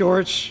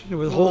shorts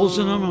with holes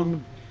in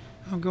them.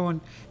 I'm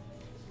going,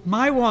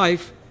 my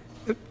wife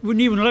wouldn't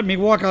even let me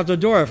walk out the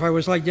door if I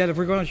was like that. If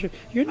we're going,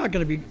 you're not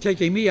going to be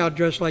taking me out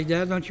dressed like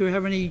that. Don't you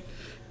have any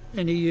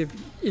in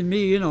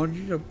me,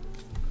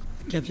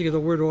 I can't think of the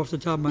word off the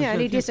top of my head.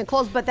 Any decent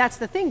clothes. But that's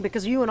the thing,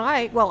 because you and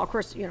I, well, of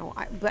course,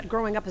 but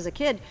growing up as a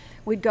kid,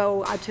 we'd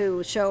go out to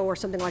a show or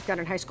something like that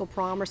in high school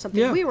prom or something.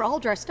 Yeah. We were all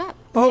dressed up.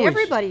 Always.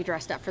 Everybody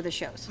dressed up for the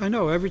shows. I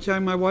know. Every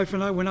time my wife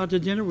and I went out to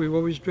dinner, we were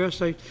always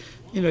dressed.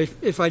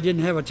 If I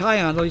didn't have a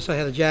tie on, at least I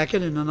had a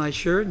jacket and a nice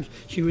shirt, and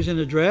she was in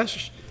a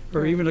dress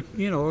or even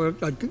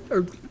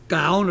a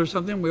gown or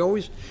something. We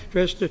always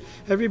dressed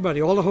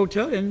everybody. All the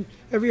hotel, and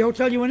every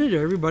hotel you went into,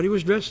 everybody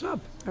was dressed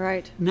up.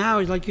 Right. Now,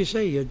 like you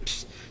say,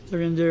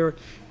 they're in there.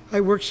 I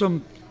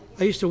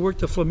used to work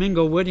the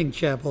Flamingo Wedding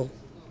Chapel,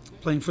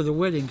 playing for the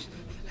weddings,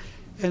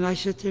 and I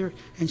sit there,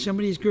 and some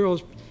of these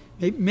girls.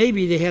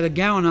 Maybe they had a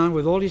gown on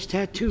with all these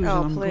tattoos.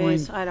 Oh, and I'm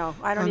please! Going, I know.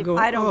 I don't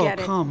oh, get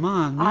it. Come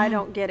on, man. I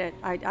don't get it.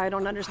 I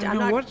don't understand.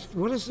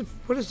 What is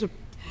the?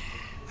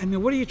 I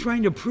mean, what are you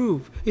trying to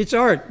prove? It's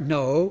art.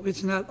 No,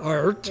 it's not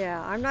art.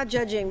 Yeah, I'm not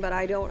judging, but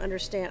I don't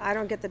understand. I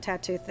don't get the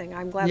tattoo thing.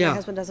 I'm glad Yeah. my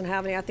husband doesn't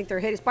have any. I think they're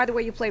hideous. By the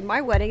way, you played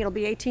my wedding. It'll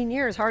be 18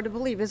 years. Hard to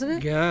believe, isn't it?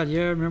 God,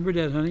 yeah, I remember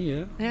that, honey.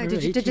 Yeah. Yeah.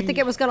 Did you think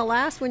it was going to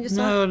last when you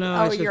saw No, it?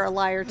 no. Oh, you're a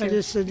liar too. I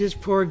just said this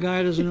poor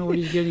guy doesn't know what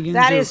he's getting into.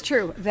 That is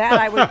true. That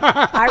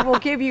I will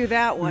give you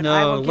that one.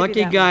 I will No, give lucky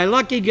you that guy, one.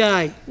 lucky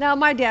guy. No,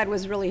 my dad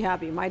was really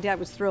happy. My dad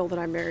was thrilled that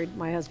I married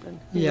my husband.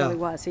 He Yeah. really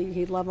was.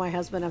 He loved my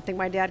husband. I think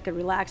my dad could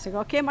relax and go,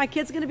 okay, my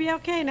kid's going to be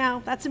okay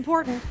now. That's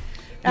important.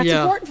 That's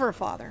Yeah. important for a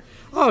father.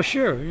 Oh,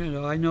 sure.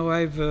 I know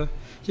I've.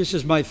 This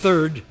is my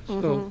third.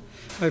 Mm-hmm. So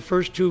my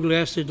first 2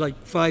 lasted like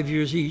 5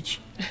 years each,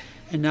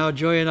 and now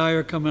Joy and I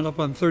are coming up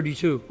on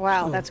 32.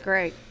 Wow, So, that's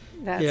great.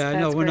 yeah, I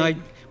know.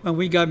 When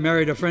we got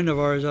married, a friend of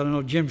ours, I don't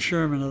know, Jim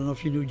Sherman. I don't know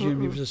if you knew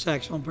Jim. He was a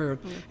saxophone player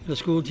and a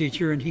school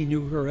teacher, and he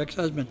knew her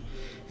ex-husband.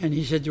 And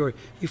he said to her,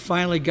 "You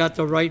finally got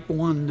the right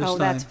one this time." Oh,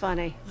 that's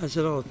funny. I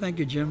said, "Oh, thank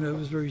you, Jim. That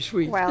was very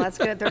sweet." Wow, that's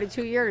good.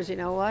 32 years. You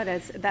know what?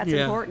 That's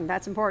Yeah. important.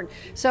 That's important.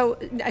 So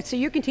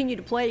you continue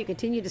to play. You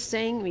continue to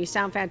sing. I mean, you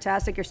sound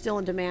fantastic. You're still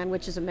in demand,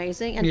 which is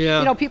amazing. And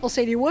Yeah. people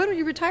say to you, "Why don't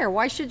you retire?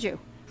 Why should you?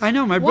 I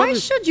know. My Why brother.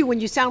 should you when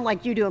you sound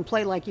like you do and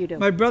play like you do?"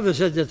 My brother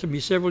said that to me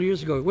several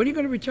years ago. "When are you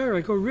going to retire?"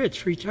 I go,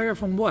 "Rich, retire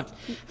from what?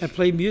 I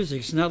play music.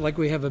 It's not like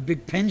we have a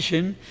big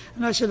pension."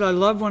 And I said, "I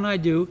love when I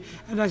do."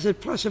 And I said,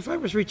 "Plus, if I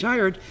was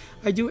retired,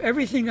 I do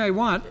everything I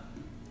want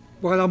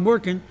while I'm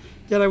working,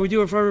 that I would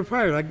do if I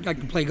retired. I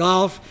can play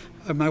golf.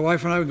 My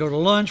wife and I would go to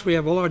lunch. We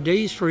have all our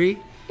days free.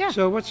 Yeah.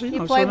 So what's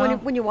you play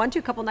when you want to,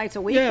 a couple nights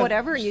a week,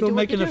 whatever. Still you do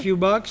making what you a few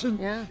bucks, and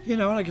Yeah.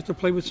 I get to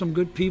play with some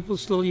good people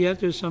still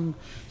yet. There's some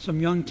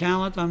young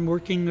talent. I'm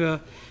working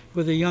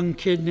with a young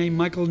kid named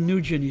Michael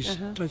Nugent. He's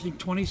I think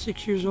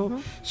 26 years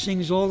old.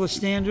 Sings all the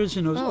standards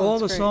and knows all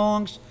the that's great.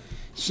 songs.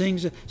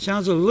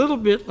 Sounds a little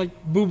bit like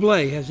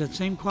Bublé. Has that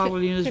same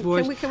quality in his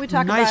voice. Can we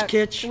talk nice about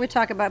kitsch. Can we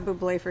talk about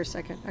Bublé for a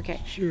second?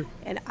 Okay. Sure.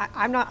 And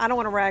I don't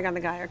want to rag on the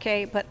guy,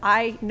 okay? But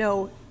I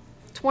know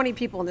 20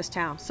 people in this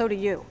town, so do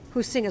you,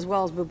 who sing as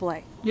well as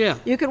Bublé. Yeah.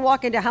 You can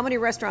walk into how many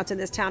restaurants in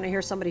this town and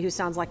hear somebody who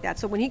sounds like that.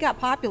 So when he got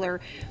popular,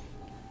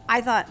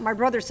 I thought, my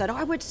brother said,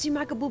 I went to see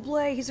Michael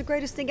Bublé. He's the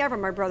greatest thing ever.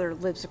 My brother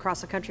lives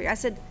across the country. I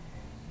said,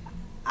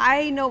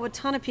 I know a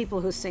ton of people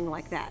who sing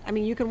like that. I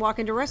mean, you can walk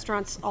into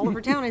restaurants all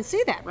over town and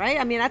see that, right?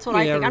 I mean, that's what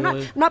I think.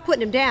 Really. I'm not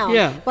putting him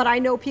down, but I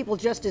know people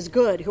just as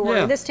good who are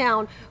in Yeah. this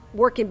town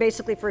working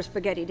basically for a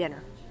spaghetti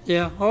dinner.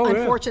 Yeah. Oh,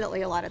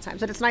 Unfortunately, a lot of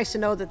times. And it's nice to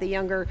know that the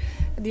younger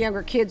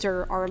kids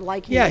are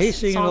liking Yeah, this he's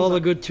singing all songbook. the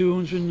good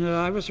tunes, and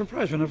I was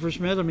surprised when I first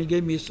met him. He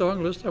gave me a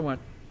song list. I went,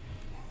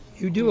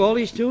 "You do all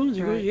these tunes?"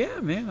 He Right. goes, "Yeah,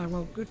 man." I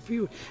went, "Good for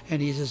you."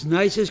 And he's as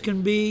nice as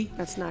can be.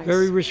 That's nice.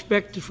 Very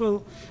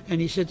respectful.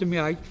 And he said to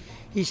me,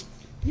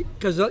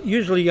 because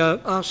usually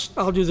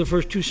I'll do the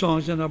first two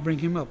songs, and I'll bring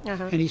him up.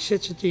 And he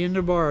sits at the end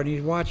of the bar and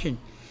he's watching.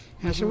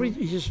 And I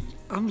said,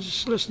 I'm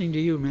just listening to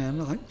you,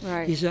 man.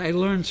 Right. He said, I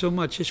learned so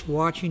much just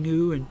watching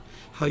you and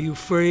how you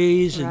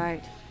phrase. And,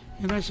 Right.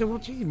 and I said, well,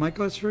 gee,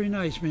 Michael, that's very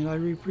nice, man. I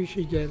really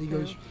appreciate that. He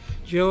goes,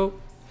 Joe,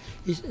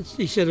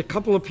 he said, a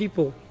couple of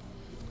people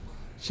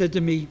said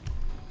to me,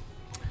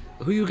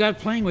 who you got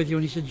playing with you?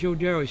 And he said, Joe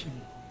Darrow. He said,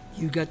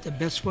 you got the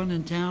best one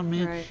in town,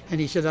 man. Right. And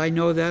he said, I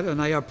know that,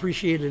 and I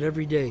appreciate it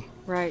every day.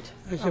 Right.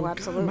 I said, God,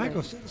 Absolutely.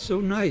 Michael, that's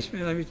so nice,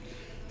 man. I mean,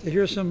 to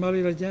hear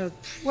somebody like that.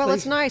 Well,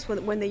 it's nice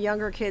when the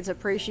younger kids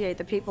appreciate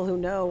the people who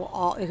know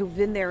who've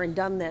been there and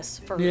done this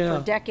for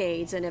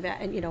decades, and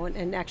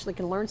actually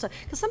can learn something.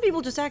 Because some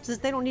people just act as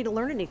if they don't need to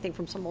learn anything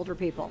from some older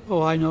people,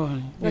 Oh, I know,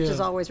 honey. which Yeah. is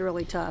always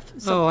really tough.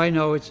 Oh, I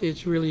know.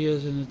 It really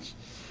is, and it's,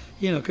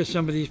 because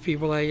some of these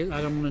people, I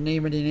don't want to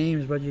name any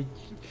names, but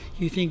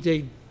you think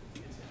they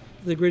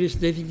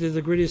think they're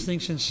the greatest thing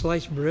since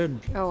sliced bread.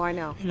 Oh, I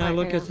know. And I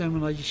look at them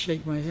and I just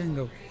shake my head and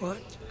go, what?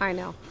 I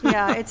know.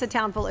 Yeah, it's a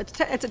town full. It's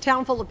a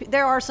town full of.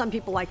 There are some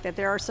people like that.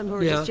 There are some who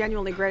are just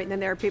genuinely great, and then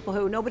there are people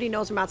who nobody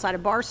knows them outside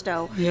of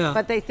Barstow. Yeah.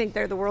 But they think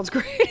they're the world's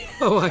greatest.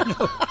 Oh, I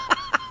know.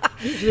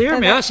 You hear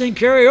me? I sing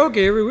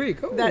karaoke every week.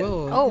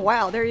 Oh,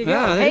 wow, there you go.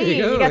 Yeah, there hey,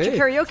 you go. got your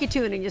karaoke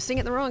tune and you sing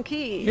it in the wrong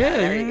key. Yeah,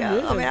 there you go.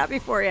 yeah. I'm happy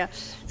for you.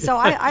 So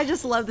I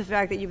just love the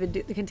fact that you've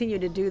been continue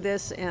to do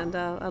this, and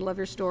I love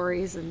your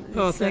stories. And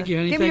thank you,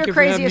 honey. Give Thank me you your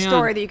for having craziest me on.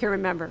 story that you can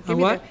remember.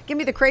 Give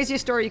me the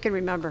craziest story you can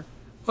remember.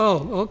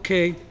 Oh,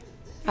 okay.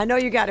 I know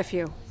you got a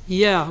few.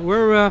 Yeah,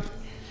 we're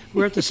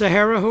at the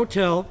Sahara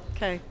Hotel.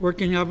 Okay.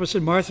 Working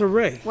opposite Martha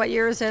Ray. What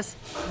year is this?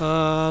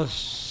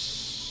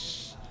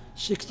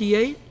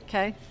 68.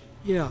 Okay.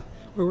 Yeah.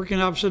 We're working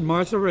opposite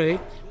Martha Ray.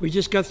 We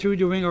just got through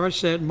doing our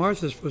set.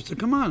 Martha's supposed to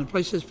come on. The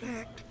place is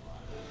packed.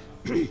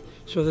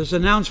 So this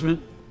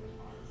announcement.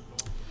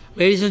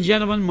 Ladies and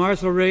gentlemen,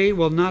 Martha Ray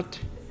will not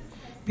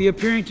be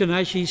appearing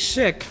tonight. She's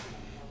sick,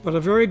 but a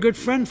very good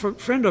friend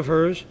of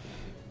hers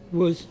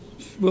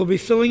will be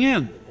filling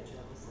in.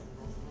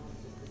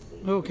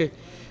 Okay.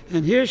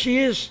 And here she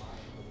is,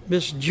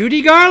 Miss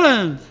Judy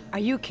Garland. Are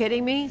you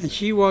kidding me? And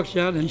she walks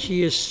out and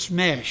she is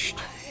smashed.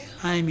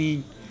 I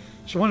mean,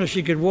 it's a wonder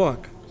she could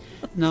walk.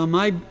 Now,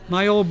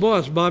 my old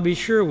boss, Bobby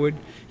Sherwood,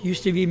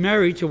 used to be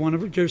married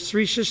to there's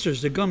three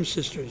sisters, the Gum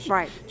sisters.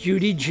 Right.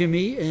 Judy,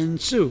 Jimmy, and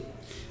Sue.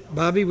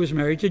 Bobby was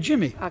married to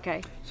Jimmy.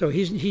 Okay. So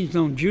he's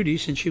known Judy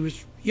since she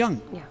was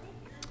young. Yeah.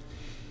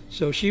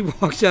 So she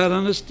walks out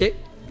on the stage,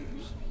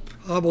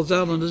 hobbles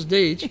out on the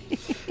stage,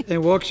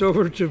 and walks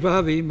over to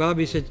Bobby.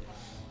 Bobby said,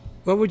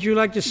 what would you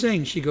like to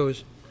sing? She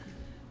goes,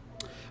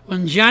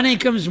 When Johnny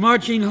Comes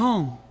Marching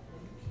Home.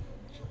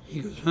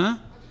 He goes, huh?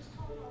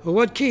 Well,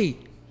 what key?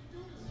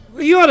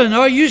 Well, you ought to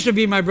know. He used to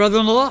be my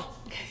brother-in-law.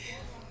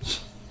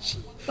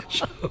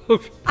 So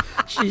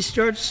she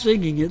starts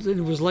singing it, and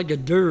it was like a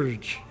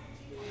dirge.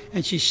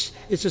 And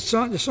it's a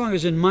song. The song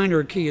is in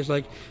minor key. It's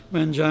like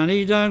when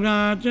Johnny comes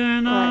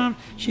marching home.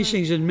 She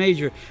sings in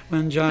major.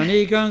 When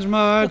Johnny comes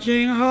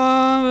marching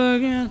home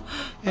again.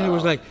 And it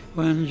was like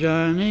when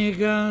Johnny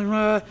comes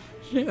marching.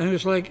 And it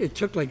was like it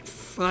took like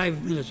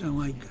 5 minutes. Oh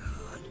my God.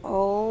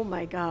 Oh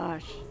my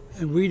gosh.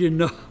 And we didn't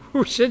know.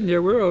 We're sitting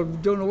there. We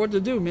don't know what to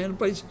do, man. The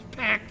place is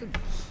packed.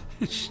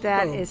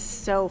 That is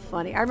so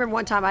funny. I remember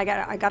one time I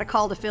got a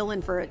call to fill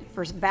in for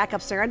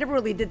backup singer. I never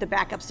really did the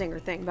backup singer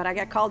thing, but I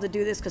got called to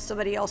do this because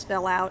somebody else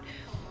fell out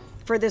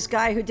for this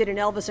guy who did an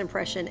Elvis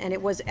impression, and it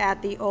was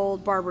at the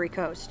old Barbary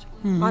Coast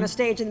on a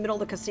stage in the middle of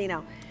the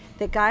casino.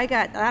 The guy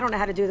I don't know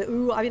how to do the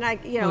ooh. I mean, I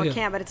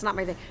can, but it's not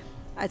my thing.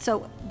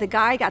 So the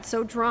guy got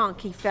so drunk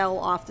he fell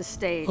off the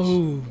stage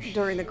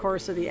during the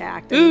course of the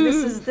act. I mean,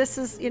 this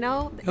is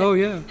Oh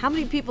yeah. How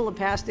many people have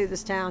passed through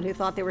this town who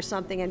thought they were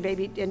something,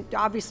 and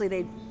obviously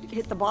they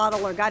hit the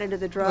bottle or got into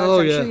the drugs. Oh,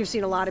 I'm yeah. sure you've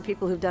seen a lot of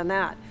people who've done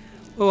that.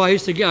 Oh, I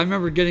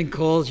remember getting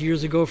calls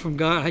years ago from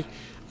God.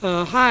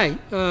 Hi,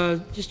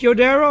 just Joe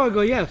Darrow? I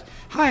go, yes.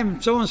 Hi,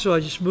 I'm so-and-so. I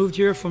just moved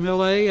here from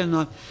L.A., and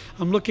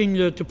I'm looking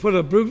to put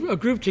a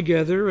group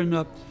together,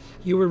 and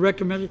you were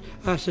recommended.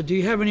 I said, do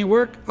you have any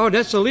work? Oh,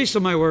 that's the least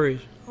of my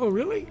worries. Oh,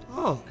 really?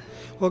 Oh,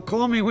 well,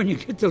 call me when you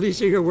get the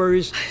least of your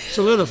worries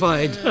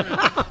solidified.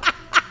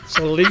 It's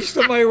the least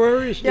of my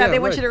worries? Yeah, they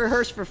want right. you to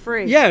rehearse for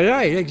free. Yeah,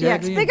 right,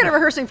 exactly. Yeah, speaking of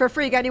rehearsing for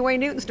free, you got any Wayne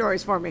Newton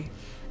stories for me?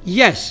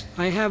 Yes,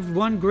 I have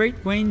one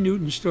great Wayne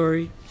Newton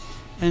story,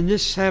 and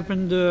this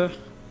happened, I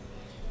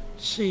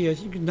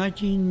think in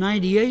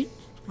 1998,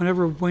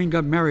 whenever Wayne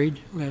got married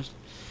last.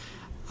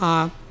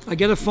 I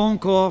get a phone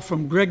call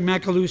from Greg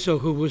Macaluso,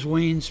 who was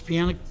Wayne's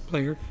piano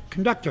player,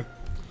 conductor.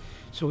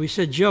 So he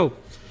said, Joe,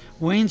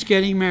 Wayne's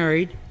getting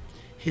married.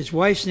 His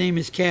wife's name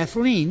is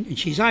Kathleen, and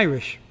she's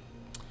Irish.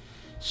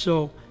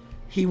 So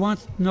he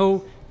wants to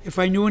know if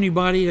I knew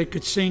anybody that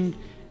could sing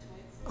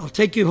I'll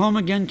Take You Home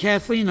Again,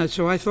 Kathleen.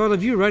 So I thought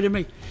of you right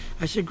away.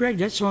 I said, Greg,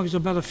 that song is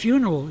about a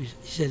funeral. He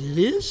said, it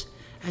is?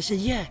 I said,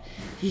 yeah.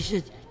 He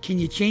said, can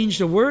you change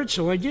the words?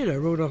 So I did. I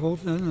wrote a whole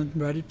thing and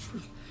wrote it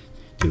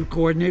to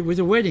coordinate with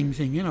the wedding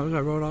thing. I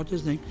wrote out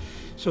this thing.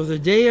 So the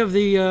day of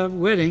the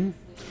wedding,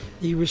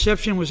 the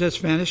reception was at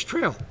Spanish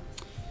Trail.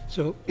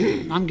 So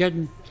I'm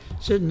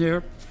sitting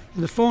there,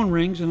 and the phone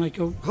rings, and I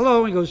go,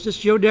 hello. He goes, is this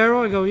Joe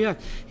Darrow? I go, yeah.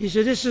 He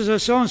said, this is a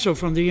so-and-so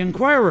from the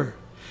Inquirer.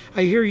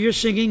 I hear you're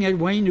singing at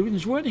Wayne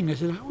Newton's wedding. I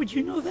said, how would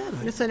you know that?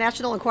 It's the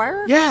National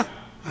Enquirer? Yeah.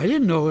 I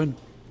didn't know and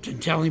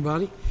didn't tell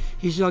anybody.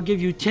 He said, I'll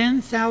give you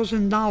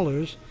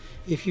 $10,000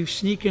 if you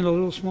sneak in a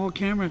little small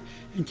camera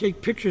and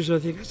take pictures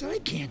of things. I said, I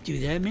can't do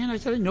that, man. I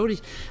said, I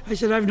noticed. I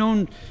said, I've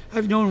known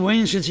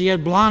Wayne since he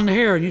had blonde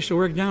hair and used to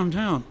work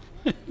downtown.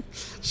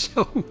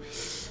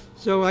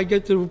 So I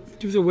get to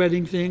do the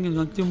wedding thing, and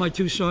I do my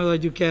two songs. I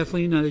do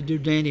Kathleen and I do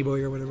Danny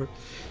Boy or whatever.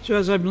 So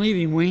as I'm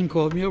leaving, Wayne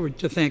called me over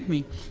to thank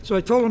me. So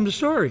I told him the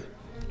story.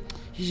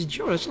 He said,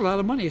 Joe, that's a lot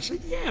of money. I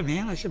said, yeah,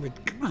 man. I said,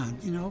 but come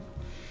on,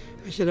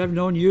 I said, I've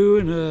known you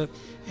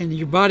and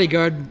your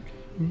bodyguard,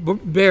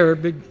 Bear,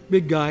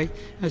 big guy.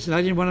 I said,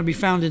 I didn't want to be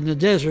found in the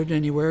desert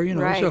anywhere,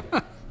 Right.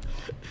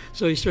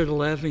 So he started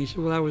laughing. He said,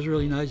 well, that was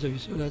really nice of you.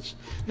 So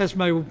that's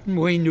my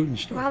Wayne Newton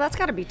story. Wow, that's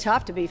got to be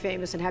tough to be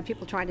famous and have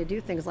people trying to do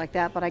things like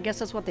that, but I guess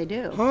that's what they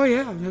do. Oh,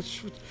 yeah, that's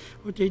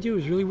what they do.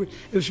 Is really weird.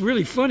 It was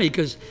really funny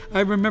because I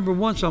remember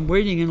once I'm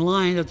waiting in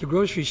line at the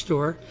grocery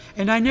store,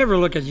 and I never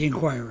look at the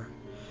Inquirer.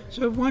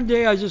 So one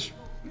day I was just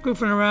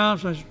goofing around,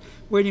 so I was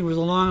waiting with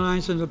a long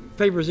line, and the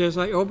paper's there,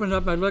 so I opened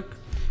up, I look,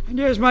 and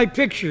there's my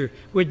picture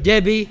with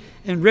Debbie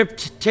and Rip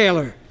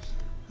Taylor.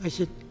 I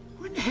said,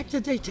 when the heck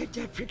did they take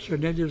that picture?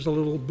 And then there's a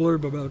little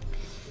blurb about,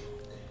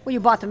 Well, you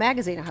bought the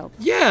magazine, I hope.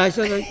 yeah, I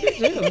said,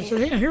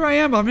 hey, here I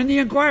am, I'm in the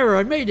Inquirer,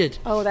 I made it.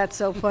 Oh, that's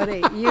so funny.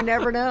 You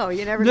never know.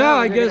 You never No, know.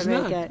 I when you're guess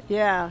gonna make not. it.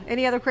 Yeah.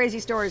 Any other crazy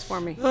stories for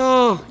me?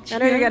 Oh, I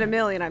know you yeah. got a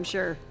million, I'm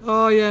sure.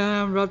 Oh,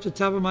 yeah, I'm off the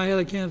top of my head.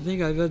 I can't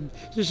think.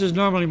 This is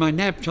normally my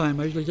nap time.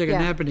 I usually take a Yeah.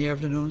 nap in the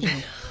afternoon.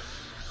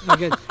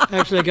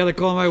 So I got to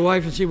call my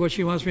wife and see what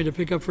she wants me to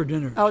pick up for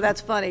dinner. Oh, that's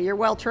funny. You're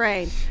well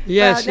trained.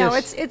 Yes, No,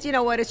 yes. it's you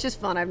know what? It's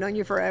just fun. I've known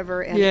you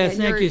forever, and, Yeah, and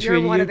thank you, you're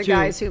sweetie. one You of the too.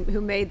 guys who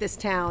made this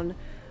town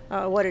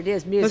what it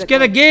is. Musical. Let's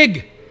get a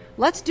gig.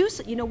 Let's do.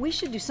 We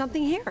should do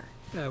something here.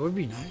 That would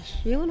be nice.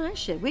 You and I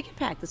should. We could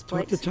pack this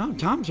place. Talk to Tom.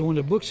 Tom's the one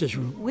that books this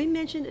room. We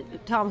mentioned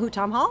Tom. Who?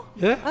 Tom Hall?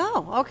 Yeah.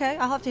 Oh, okay.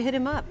 I'll have to hit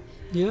him up.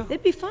 Yeah.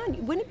 It'd be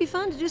fun. Wouldn't it be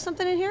fun to do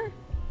something in here?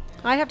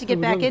 I have to get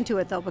Oh, back we'll- into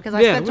it though because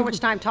I Yeah, spend so we'll- much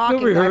time we'll talking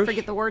that I rehearse.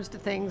 forget the words to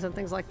things and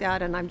things like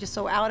that, and I'm just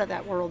so out of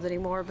that world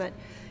anymore. But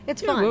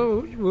it's Yeah, fun.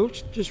 well, we'll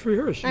just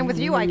rehearse. And with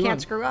you, whenever I can't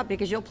want. screw up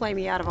because you'll play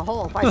me out of a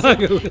hole if I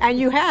sing. And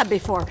you have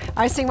before.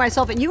 I sing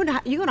myself, and you and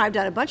I have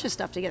done a bunch of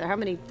stuff together. How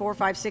many? 4,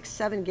 5, 6,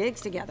 7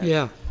 gigs together.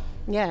 Yeah.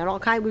 Yeah, and all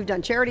kind. We've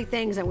done charity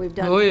things, and we've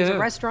done Oh, things yeah. at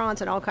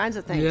restaurants and all kinds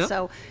of things. Yeah.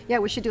 So yeah,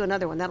 we should do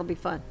another one. That'll be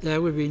fun.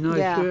 That would be nice.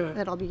 Yeah,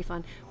 that'll be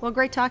fun. Well,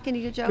 great talking to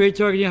you, Joe. Great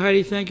talking to you,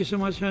 Heidi. Thank you so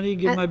much, honey.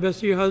 Give And- my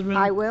best to your husband.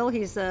 I will.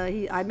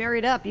 I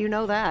married up. You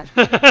know that.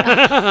 Well,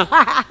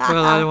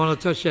 I don't want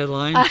to touch that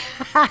line.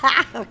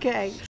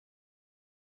 Okay.